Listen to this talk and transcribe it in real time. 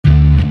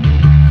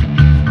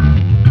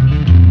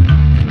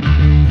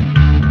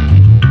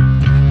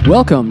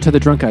Welcome to the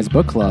Drunk Guys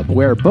Book Club,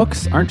 where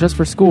books aren't just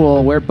for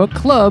school, where book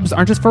clubs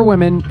aren't just for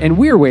women, and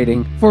we're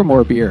waiting for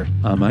more beer.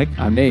 I'm Mike.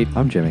 I'm Nate.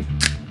 I'm Jimmy.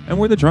 And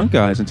we're the Drunk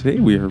Guys, and today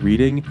we are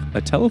reading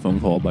A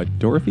Telephone Call by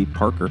Dorothy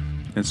Parker,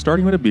 and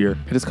starting with a beer.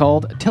 It is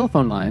called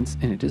Telephone Lines,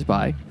 and it is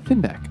by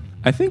Finback.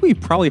 I think we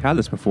probably had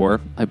this before.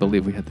 I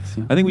believe we had this.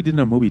 Yeah. I think we did it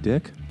on Moby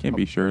Dick. Can't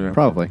be sure. Though.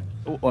 Probably.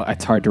 Well,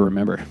 it's hard to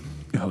remember.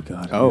 Oh,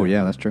 God. Oh,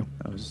 yeah, that's true.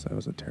 That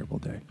was a terrible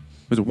day.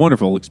 It was a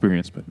wonderful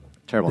experience, but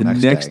Terrible the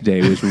next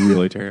day was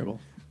really terrible.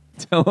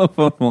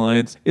 Telephone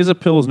Lines is a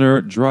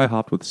Pilsner dry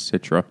hopped with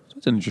Citra. So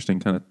it's an interesting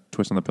kind of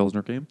twist on the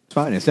Pilsner game. It's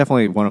fine. It's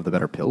definitely one of the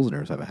better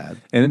Pilsners I've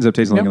had. It ends up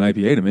tasting Yep. like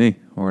an IPA to me,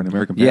 or an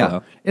American Pale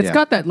Ale. It's Yeah.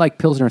 got that like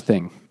Pilsner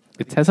thing.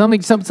 It has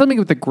something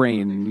with the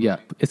grain. Yeah,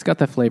 it's got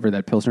that flavor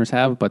that Pilsners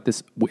have, but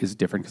this is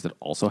different because it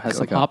also has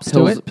some hops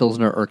to it.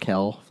 Pilsner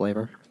Urkel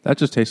flavor. That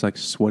just tastes like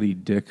sweaty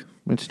dick.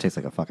 It just tastes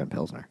like a fucking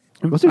Pilsner.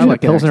 I What's usually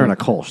like a it, Pilsner and a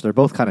actually. Kolsch? They're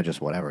both kind of just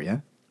whatever, yeah?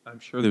 I'm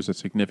sure there's a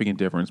significant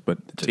difference,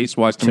 but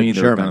taste-wise to to me,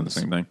 they're kind of the Germans.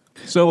 same thing.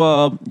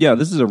 So, yeah,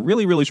 this is a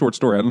really, really short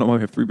story. I don't know why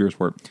we have 3 beers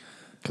for it.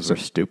 Because they're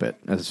stupid.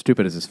 As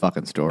stupid as this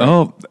fucking story.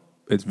 Oh,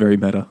 it's very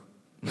meta.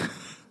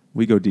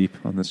 We go deep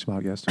on this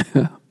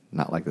podcast.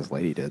 Not like this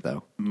lady did,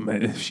 though.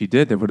 If she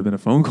did, there would have been a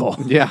phone call.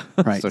 Yeah.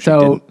 Right. So she So,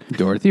 didn't.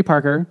 Dorothy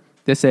Parker,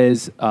 this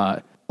is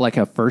like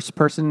a first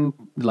person,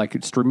 like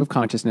stream of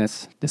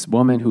consciousness. This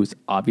woman who's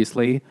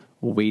obviously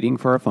waiting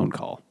for a phone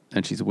call,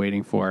 and she's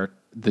waiting for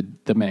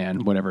the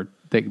man, whatever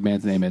the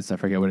man's name is. I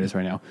forget what it is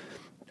right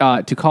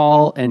now. To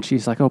call, and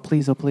she's like, oh,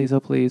 please, oh, please, oh,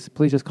 please.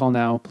 Please just call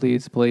now.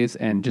 Please, please.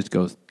 And just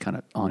goes kind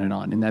of on and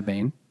on in that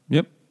vein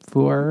Yep.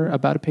 for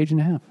about a page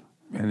and a half.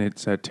 And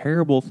it's a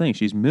terrible thing.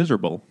 She's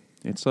miserable.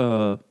 It's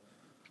a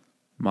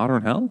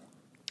modern hell?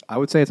 I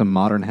would say it's a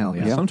modern hell,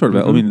 yeah. Some sort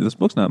of, I mean, this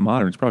book's not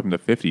modern. It's probably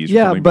from the 50s. or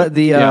Yeah, something, but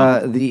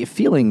Yeah. the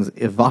feelings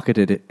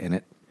evocated in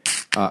it.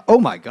 Oh,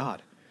 my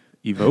God.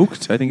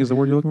 Evoked, I think is the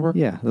word you're looking for?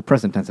 Yeah, the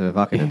present tense of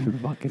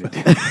evocated.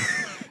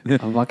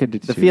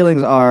 The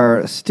feelings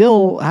are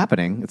still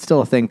happening. It's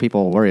still a thing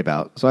people worry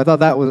about. So I thought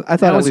that was...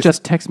 That was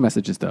just text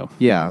messages, though.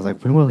 Yeah, I was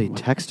like, when will he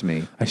text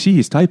me? I see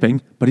he's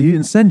typing, but he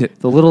didn't send it.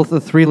 The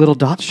 3 little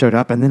dots showed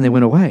up and then they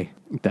went away.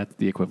 That's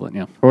the equivalent,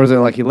 yeah. Or is it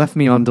like he left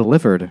me on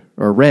delivered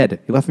or read?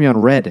 He left me on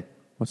read.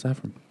 What's that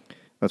from?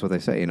 That's what they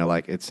say. You know,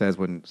 like it says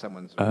when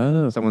someone's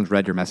Oh. someone's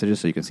read your messages,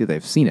 so you can see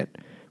they've seen it,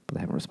 but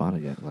they haven't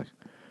responded yet. Like,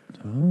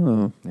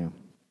 Oh. yeah.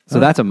 So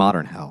that's a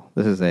modern hell.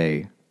 This is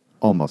a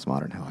almost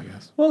modern hell, I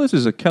guess. Well, this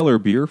is a Keller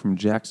beer from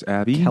Jack's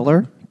Abbey.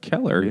 Keller?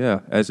 Keller, yeah.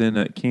 As in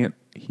can't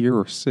hear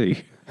or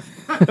see.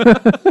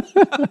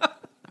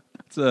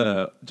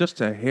 It's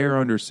just a hair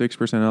under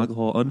 6%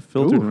 alcohol,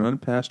 unfiltered Ooh. and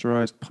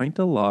unpasteurized pint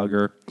of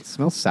lager, It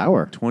smells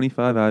sour.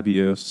 25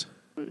 IBUs.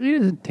 It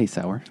doesn't taste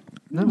sour.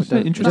 No, It's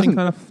an interesting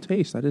kind of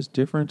taste. That is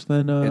different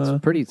than...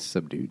 It's pretty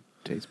subdued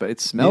taste, but it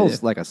smells Yeah.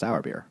 like a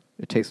sour beer.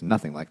 It tastes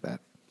nothing like that.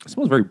 It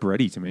smells very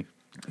bready to me.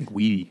 Like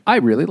weedy. I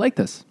really like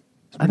this.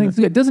 I think it's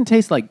good. It doesn't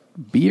taste like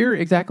beer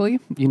exactly.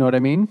 You know what I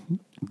mean?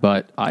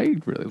 But I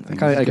really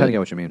think I it's kind good. of get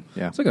what you mean.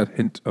 Yeah. It's like a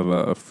hint of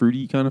a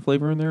fruity kind of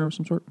flavor in there of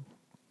some sort.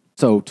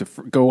 So to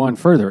go on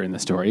further in the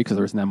story, because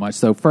there isn't that much.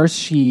 So first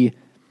she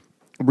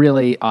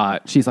really,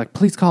 she's like,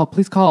 please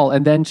call.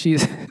 And then she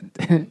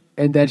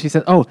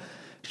says, oh,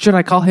 should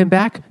I call him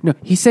back? No,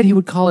 he said he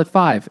would call at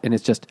 5. And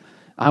it's just,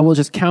 I will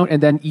just count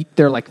and then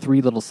they're like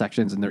 3 little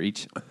sections and they're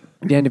each,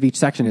 the end of each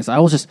section is, I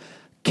will just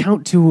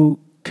count to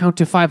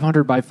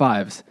 500 by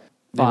 5s.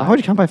 Why would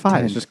you count by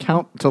 5? 10. Just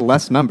count to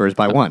less numbers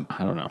by 1.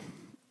 I don't know.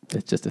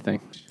 It's just a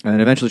thing. And then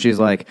eventually she's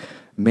like,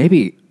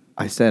 maybe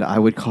I said I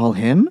would call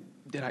him.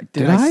 Did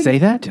I say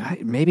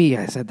that? Maybe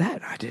I said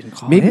that. I didn't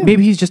call Maybe, him.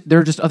 maybe there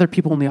are just other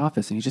people in the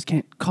office and he just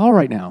can't call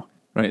right now.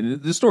 Right.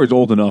 This story's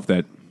old enough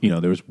that,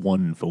 there was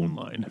one phone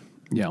line.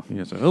 Yeah.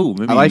 Yeah, so, oh,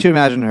 maybe... I like to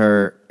imagine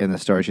her in the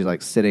story. She's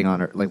like sitting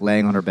on her, like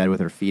laying on her bed with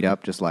her feet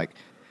up, just like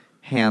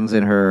hands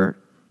in her,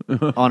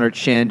 on her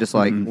chin, just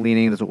like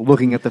leaning, just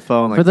looking at the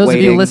phone. Like For those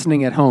waiting. of you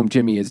listening at home,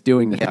 Jimmy is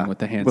doing the thing with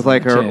the hands with on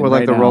like her her, chin with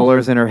like right the now.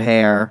 rollers in her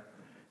hair,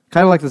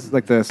 kind of like this,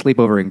 like the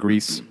sleepover in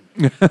Greece.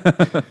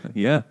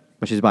 Yeah.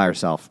 But she's by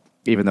herself,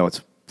 even though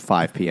it's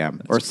 5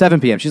 p.m. or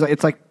 7 p.m. She's like,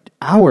 it's like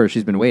hours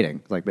she's been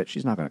waiting. It's like, but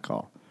she's not going to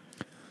call.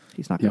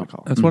 He's not going to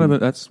call.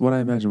 That's what I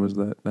imagine was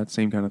that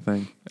same kind of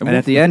thing. And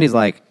at the end, he's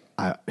like,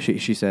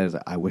 she says,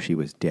 I wish he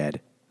was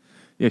dead.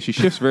 Yeah, she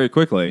shifts very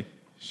quickly.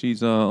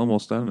 She's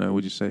almost, I don't know,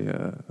 would you say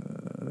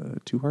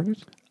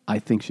two-hearted? I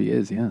think she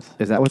is, yes.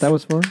 Is that what that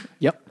was for?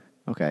 Yep.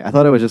 Okay. I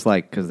thought it was just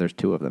like, because there's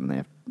 2 of them,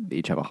 they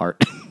each have a heart.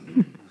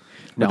 But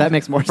No. that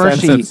makes more First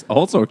sense. That's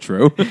also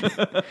true.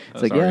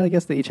 It's like, yeah, I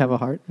guess they each have a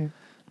heart. Yeah.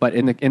 But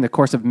in the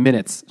course of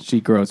minutes,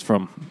 she grows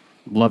from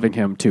loving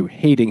him to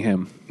hating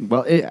him.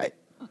 Well,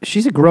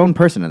 she's a grown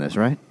person in this,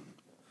 right?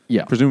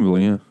 Yeah.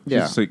 Presumably, yeah.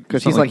 Yeah.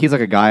 Because he's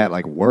a guy at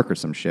like work or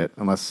some shit,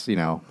 unless, they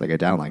go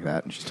down like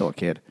that and she's still a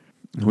kid.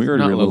 We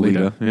already Not read Lolita.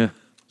 Lolita. Yeah.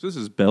 So this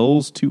is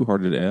Bell's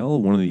Two-Hearted Ale,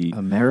 one of the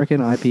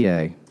American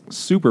IPA.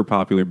 super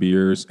popular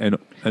beers, and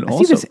I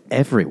also see this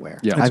everywhere.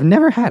 Yeah. I've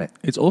never had it.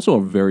 it's also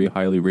a very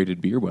highly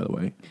rated beer, by the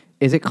way.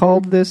 Is it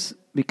called this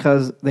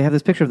because they have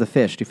this picture of the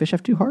fish. Do fish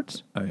have two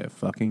hearts? I have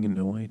fucking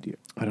no idea.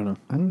 I don't know.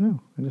 I don't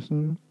know. I just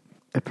don't know.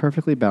 A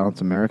perfectly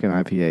balanced American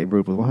IPA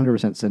brewed with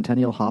 100%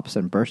 Centennial hops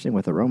and bursting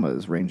with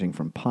aromas ranging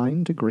from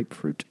pine to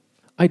grapefruit.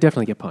 I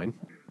definitely get pine.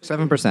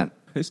 7%.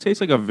 This tastes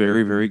like a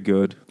very, very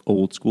good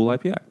old school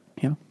IPA.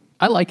 Yeah.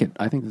 I like it.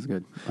 I think this is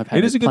good. I've had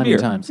It is a good plenty beer.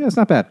 of times. Yeah, it's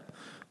not bad.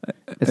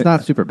 It's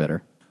not super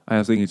bitter. I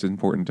also think it's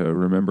important to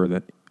remember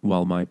that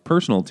while my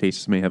personal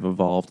tastes may have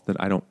evolved, that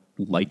I don't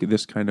like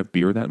this kind of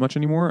beer that much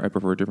anymore. I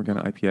prefer a different kind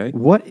of IPA.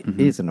 What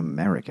is an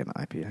American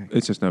IPA?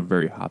 It's just a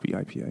very hoppy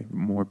IPA,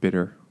 more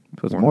bitter.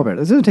 So it's more bitter.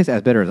 This doesn't taste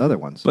as bitter as other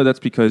ones. But that's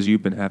because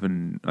you've been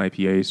having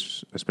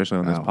IPAs, especially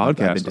on this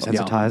podcast. I've been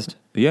desensitized.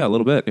 Yeah, a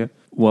little bit. Yeah.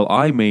 Well,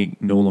 I may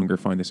no longer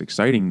find this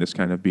exciting. This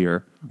kind of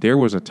beer. There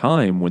was a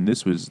time when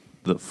this was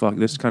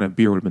this kind of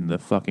beer would have been the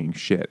fucking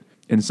shit.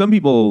 And some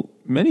people,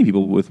 many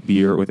people with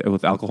beer,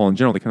 with alcohol in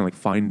general, they kind of like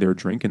find their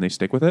drink and they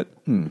stick with it.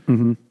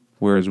 Mm-hmm.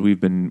 Whereas we've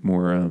been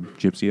more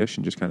gypsy-ish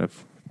and just kind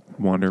of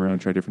wander around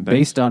and try different things.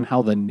 Based on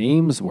how the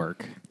names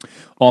work.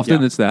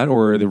 Often Yeah. it's that,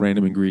 or the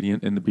random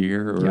ingredient in the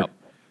beer, or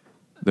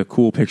the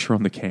cool picture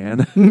on the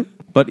can.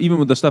 But even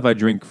with the stuff I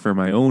drink for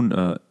my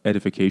own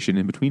edification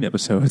in between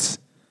episodes,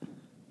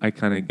 I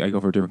go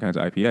for different kinds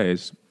of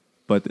IPAs.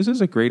 But this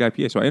is a great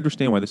IPA, so I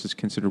understand why this is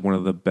considered one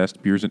of the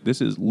best beers. This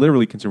is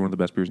literally considered one of the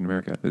best beers in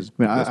America.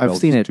 I've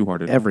seen it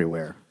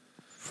everywhere.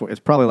 It's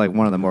probably like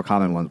one of the more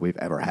common ones we've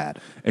ever had.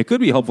 It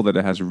could be helpful that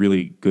it has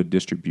really good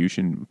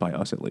distribution by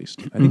us, at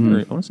least. I think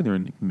I want to say they're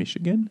in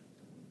Michigan.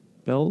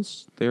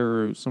 Bell's,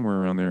 they're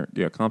somewhere around there.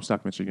 Yeah,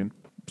 Comstock, Michigan.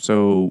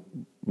 So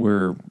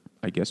we're,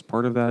 I guess,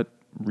 part of that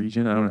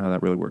region. I don't know how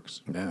that really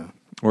works. Yeah.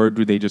 Or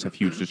do they just have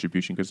huge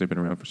distribution because they've been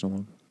around for so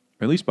long?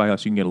 Or at least by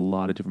us, you can get a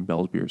lot of different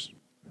Bell's beers.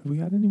 Have we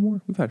had any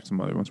more? We've had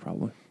some other ones,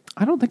 probably.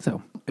 I don't think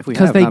so. If we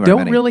because have, they not very don't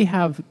many. really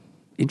have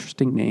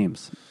interesting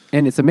names.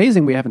 And it's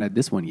amazing we haven't had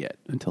this one yet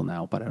until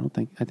now, but I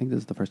think this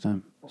is the first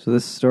time. So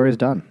this story is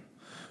done.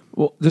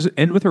 Well, does it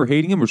end with her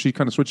hating him, or she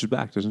kind of switches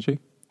back, doesn't she?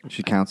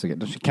 She counts again.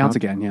 Does she Counts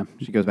count? again, yeah.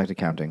 She goes back to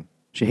counting.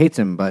 She hates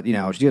him, but she's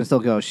gonna still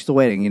go. She's still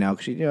waiting. Blah,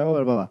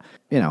 blah,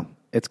 blah.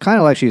 It's kind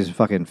of like she's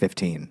fucking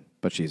 15,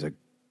 but she's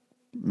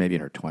maybe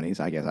in her 20s.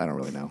 I guess I don't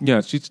really know. Yeah,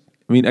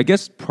 I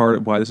guess part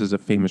of why this is a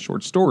famous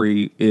short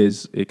story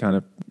is it kind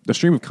of the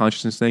stream of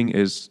consciousness thing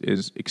is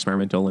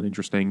experimental and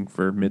interesting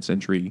for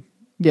mid-century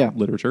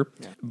literature,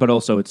 but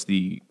also it's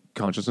the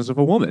consciousness of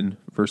a woman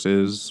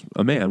versus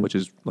a man, which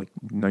is like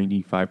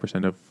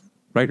 95% of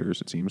writers,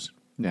 it seems.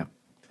 Yeah.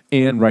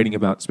 And writing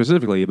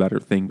specifically about her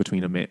thing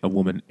between a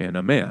woman and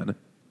a man.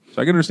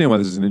 So I can understand why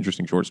this is an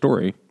interesting short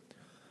story.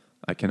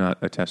 I cannot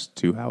attest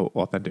to how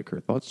authentic her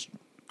thoughts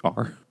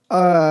are.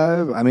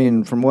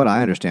 From what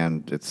I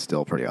understand, it's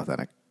still pretty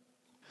authentic.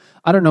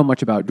 I don't know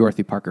much about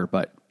Dorothy Parker,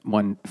 but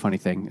one funny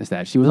thing is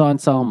that she was on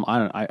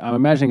I'm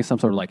imagining some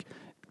sort of like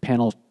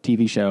panel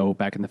TV show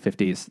back in the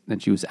 50s,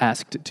 and she was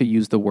asked to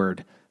use the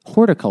word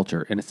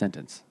horticulture in a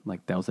sentence.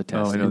 Like that was a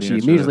test. Oh, I know and the she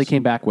answer to immediately this.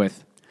 came back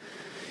with,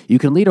 "You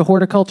can lead a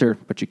horticulture,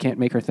 but you can't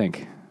make her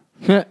think."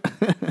 Yeah,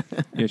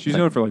 she's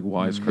known for like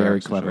wisecracks. Very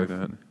and shit clever. like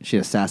that.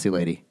 She's a sassy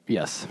lady.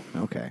 Yes.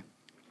 Okay.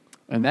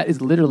 And that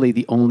is literally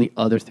the only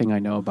other thing I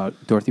know about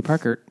Dorothy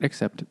Parker,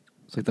 except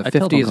It's like the a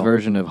telephone 50s call.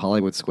 version of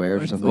Hollywood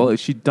Squares or something. Well,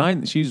 she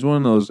died. She's one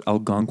of those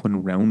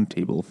Algonquin Round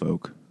Table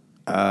folk.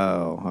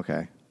 Oh,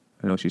 okay.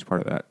 I know she's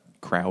part of that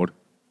crowd.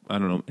 I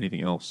don't know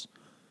anything else.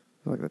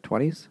 Like the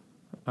 20s?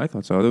 I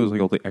thought so. There was like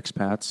all the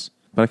expats,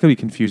 but I could be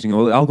confusing.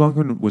 Well,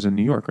 Algonquin was in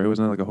New York, right?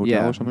 Wasn't that like a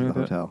hotel or something it like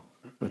was that? a hotel.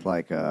 With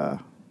like, Yeah,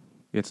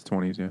 it's the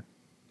 20s. Yeah,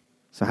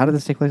 so how did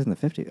this take place in the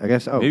 50s? I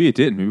guess, maybe it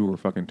did. Maybe we're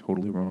fucking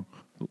totally wrong.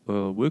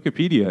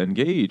 Wikipedia,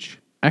 engage.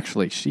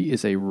 actually, she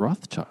is a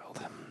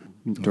Rothschild.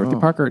 Dorothy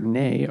Parker,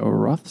 née a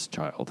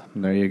Rothschild.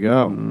 there you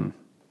go.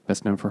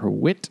 Best known for her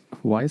wit,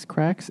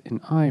 wisecracks,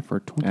 and eye for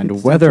 20th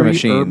And weather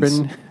century machines.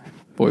 urban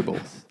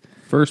foibles.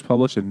 First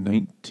published in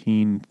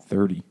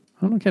 1930.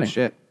 Oh, no kidding.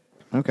 Shit.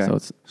 Okay. So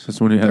it's So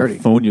it's when you had 30. a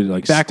phone, you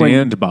like Back when-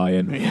 stand by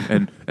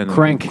and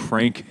Crank.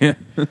 crank.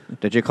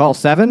 Did you call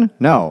 7?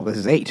 No, this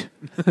is 8.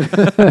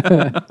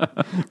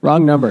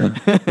 wrong number.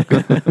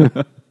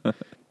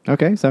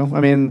 Okay, so,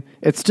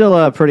 it's still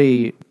a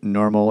pretty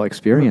normal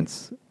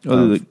experience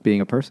Other of than-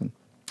 being a person.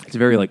 It's a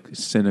very like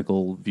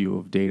cynical view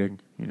of dating.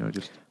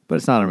 Just But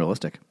it's not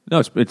unrealistic. no,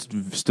 it's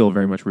still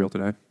very much real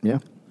today. Yeah.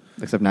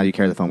 Except now you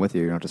carry the phone with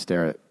you. You don't have to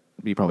stare at it.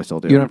 You probably still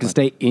do. You don't have to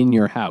stay in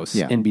your house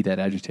Yeah. and be that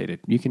agitated.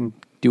 You can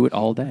do it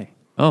all day.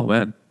 Oh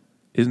man,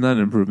 isn't that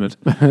an improvement?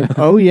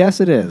 Oh, yes,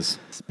 it is.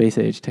 Space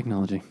age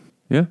technology.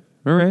 Yeah.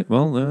 All right.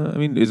 Well,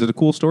 is it a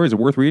cool story? Is it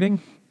worth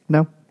reading?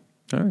 No.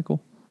 All right.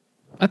 Cool.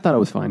 I thought it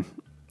was fine.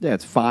 Yeah,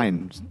 it's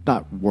fine. It's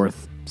not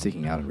worth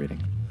seeking out and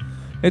reading.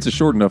 It's a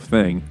short enough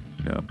thing,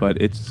 but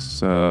it's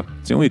the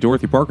only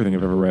Dorothy Parker thing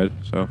I've ever read,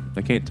 so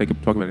I can't talk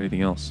about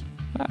anything else.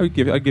 I'd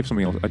give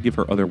something else. I'd give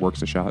her other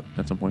works a shot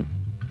at some point.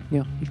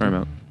 Yeah. Try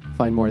them out.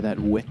 Find more of that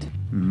wit.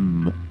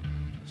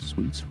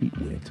 Sweet, sweet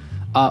wit.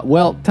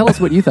 Well, tell us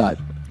what you thought.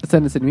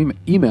 send us an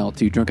email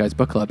to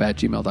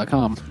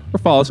drunkguysbookclub@gmail.com. Or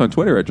follow us on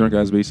Twitter at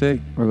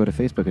DrunkGuysBC. Or go to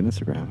Facebook and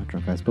Instagram at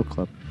Drunk Guys Book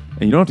Club.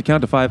 And you don't have to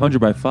count to 500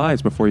 by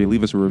fives before you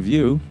leave us a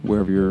review,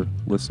 wherever you're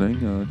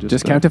listening.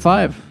 Just count to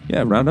 5.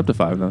 Yeah, round up to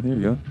 5 now. Here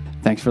you go.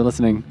 Thanks for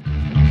listening.